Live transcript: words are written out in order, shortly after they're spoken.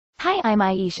Hi, I'm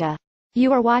Aisha.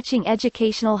 You are watching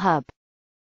Educational Hub.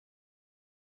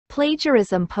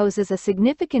 Plagiarism poses a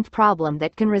significant problem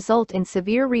that can result in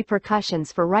severe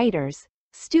repercussions for writers,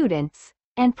 students,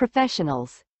 and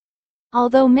professionals.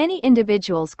 Although many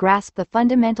individuals grasp the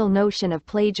fundamental notion of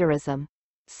plagiarism,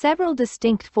 several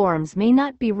distinct forms may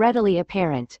not be readily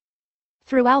apparent.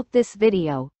 Throughout this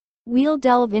video, we'll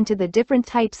delve into the different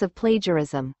types of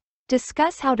plagiarism,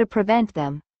 discuss how to prevent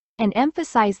them, and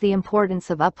emphasize the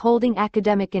importance of upholding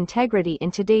academic integrity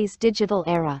in today's digital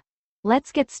era.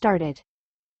 Let's get started.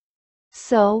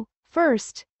 So,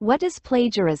 first, what is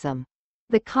plagiarism?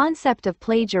 The concept of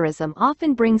plagiarism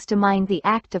often brings to mind the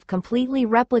act of completely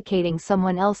replicating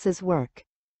someone else's work.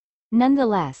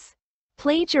 Nonetheless,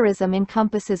 plagiarism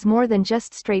encompasses more than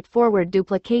just straightforward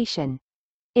duplication.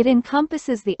 It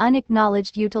encompasses the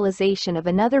unacknowledged utilization of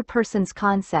another person's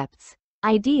concepts,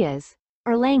 ideas,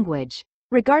 or language,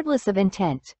 regardless of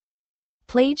intent.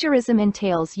 Plagiarism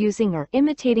entails using or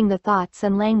imitating the thoughts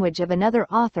and language of another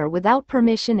author without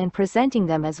permission and presenting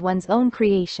them as one's own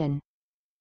creation.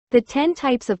 The 10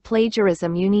 types of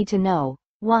plagiarism you need to know.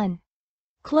 1.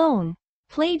 Clone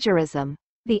plagiarism.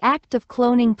 The act of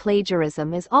cloning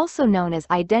plagiarism is also known as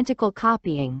identical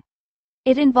copying.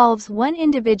 It involves one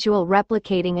individual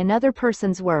replicating another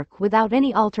person's work without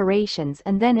any alterations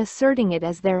and then asserting it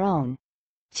as their own.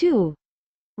 2.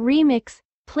 Remix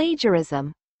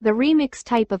plagiarism. The remix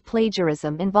type of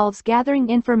plagiarism involves gathering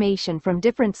information from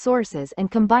different sources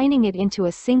and combining it into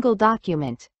a single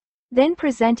document, then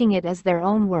presenting it as their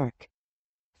own work.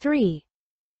 3.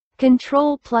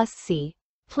 Control+C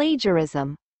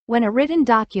plagiarism. When a written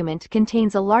document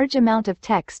contains a large amount of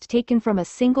text taken from a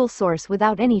single source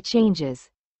without any changes,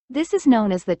 this is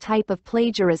known as the type of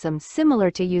plagiarism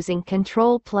similar to using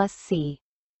Control+C.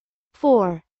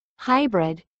 4.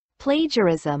 Hybrid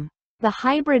plagiarism. The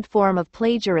hybrid form of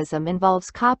plagiarism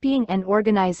involves copying and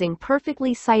organizing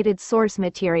perfectly cited source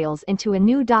materials into a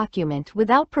new document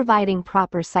without providing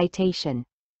proper citation.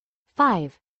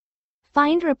 5.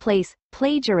 Find-replace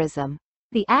plagiarism.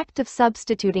 The act of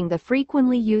substituting the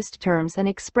frequently used terms and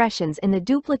expressions in the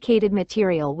duplicated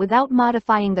material without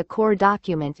modifying the core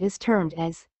document is termed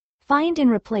as find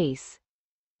and replace,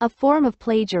 a form of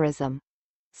plagiarism.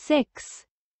 6.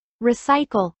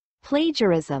 Recycle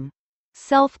plagiarism.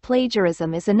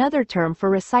 Self-plagiarism is another term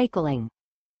for recycling.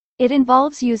 It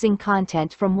involves using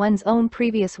content from one's own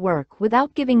previous work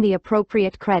without giving the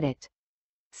appropriate credit.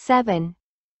 7.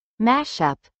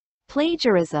 Mashup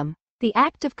plagiarism. The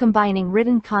act of combining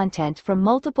written content from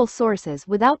multiple sources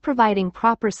without providing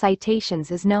proper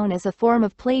citations is known as a form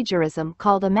of plagiarism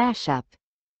called a mashup.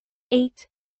 8.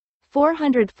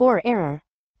 404 error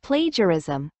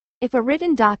plagiarism. If a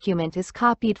written document is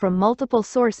copied from multiple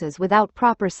sources without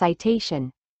proper citation,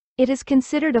 it is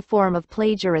considered a form of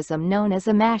plagiarism known as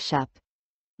a mashup.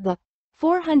 The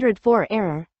 404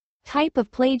 error type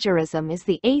of plagiarism is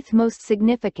the 8th most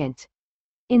significant.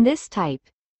 In this type,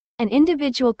 an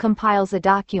individual compiles a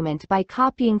document by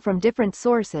copying from different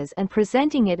sources and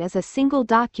presenting it as a single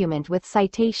document with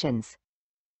citations.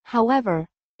 However,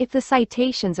 if the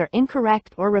citations are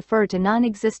incorrect or refer to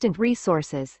non-existent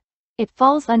resources, it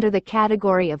falls under the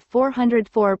category of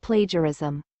 404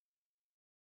 plagiarism.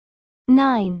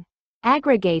 9.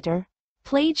 Aggregator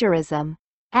plagiarism.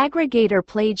 Aggregator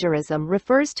plagiarism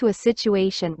refers to a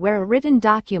situation where a written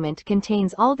document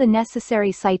contains all the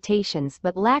necessary citations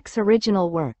but lacks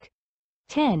original work.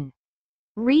 10.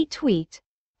 Retweet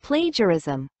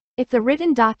plagiarism. If the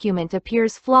written document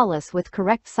appears flawless with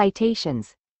correct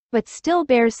citations, but still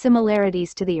bears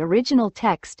similarities to the original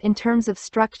text in terms of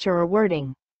structure or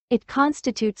wording, it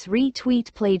constitutes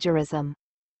retweet plagiarism.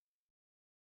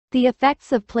 The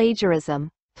effects of plagiarism.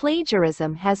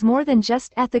 Plagiarism has more than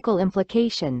just ethical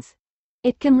implications.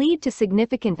 It can lead to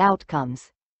significant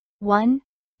outcomes. 1.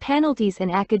 Penalties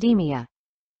in academia,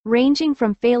 ranging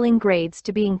from failing grades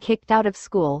to being kicked out of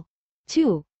school.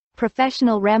 2.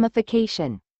 Professional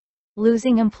ramification,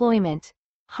 losing employment,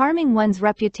 harming one's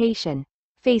reputation,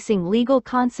 facing legal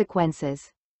consequences.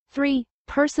 3.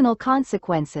 Personal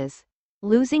consequences,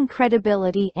 losing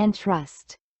credibility and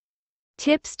trust.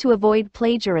 Tips to avoid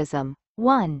plagiarism.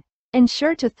 1.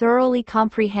 Ensure to thoroughly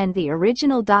comprehend the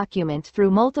original document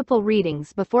through multiple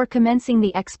readings before commencing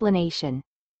the explanation.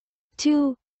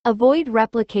 2. Avoid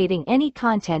replicating any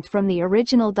content from the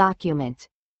original document.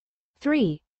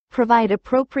 3. Provide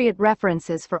appropriate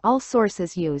references for all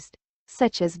sources used,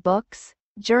 such as books,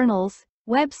 journals,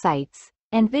 websites,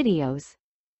 and videos.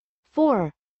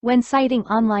 4. When citing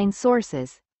online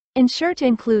sources, ensure to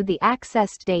include the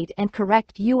accessed date and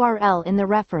correct URL in the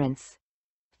reference.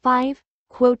 5.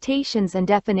 Quotations and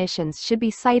definitions should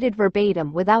be cited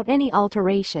verbatim without any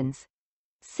alterations.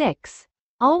 6.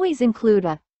 Always include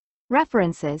a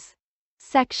references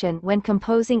section when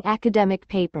composing academic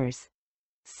papers.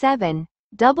 7.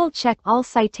 Double-check all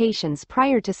citations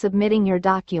prior to submitting your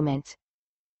document.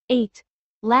 8.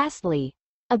 Lastly,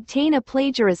 obtain a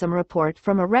plagiarism report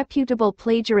from a reputable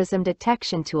plagiarism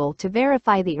detection tool to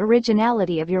verify the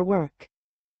originality of your work.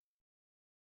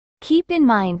 Keep in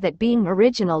mind that being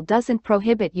original doesn't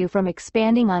prohibit you from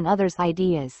expanding on others'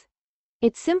 ideas.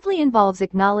 It simply involves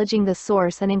acknowledging the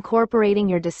source and incorporating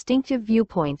your distinctive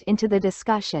viewpoint into the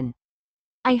discussion.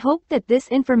 I hope that this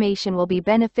information will be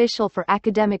beneficial for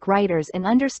academic writers in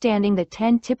understanding the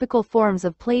 10 typical forms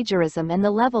of plagiarism and the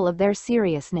level of their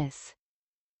seriousness.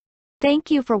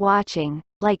 Thank you for watching.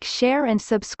 Like, share and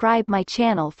subscribe my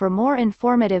channel for more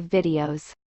informative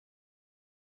videos.